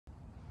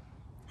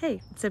Hey,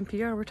 it's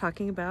MPR. We're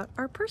talking about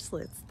our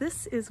purselets.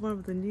 This is one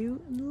of the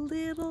new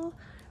little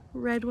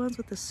red ones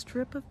with a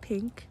strip of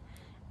pink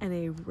and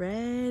a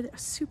red,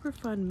 super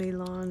fun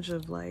melange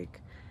of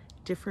like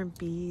different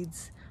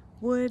beads,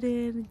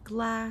 wooden,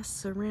 glass,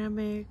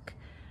 ceramic,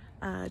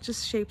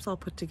 just shapes all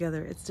put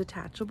together. It's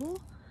detachable,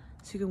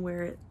 so you can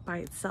wear it by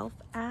itself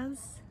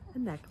as a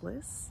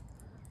necklace.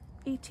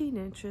 18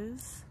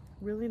 inches,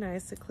 really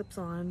nice. It clips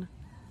on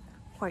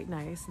quite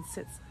nice and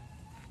sits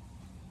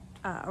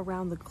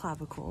around the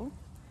clavicle.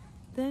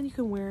 Then you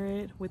can wear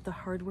it with the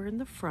hardware in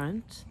the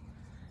front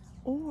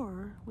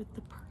or with the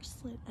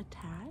purselet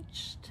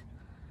attached.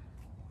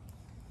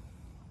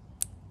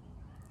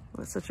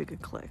 Oh, it's such a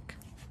good click.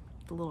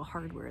 The little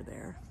hardware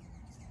there.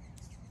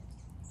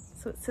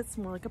 So it sits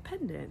more like a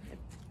pendant.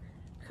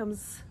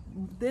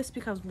 This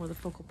becomes more the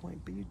focal point,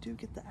 but you do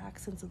get the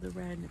accents of the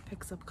red and it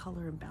picks up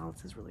color and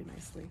balances really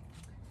nicely.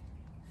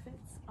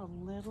 Fits a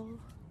little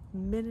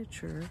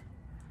miniature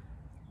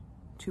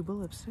tube of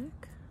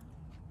lipstick.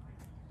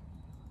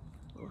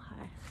 Little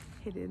high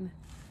hidden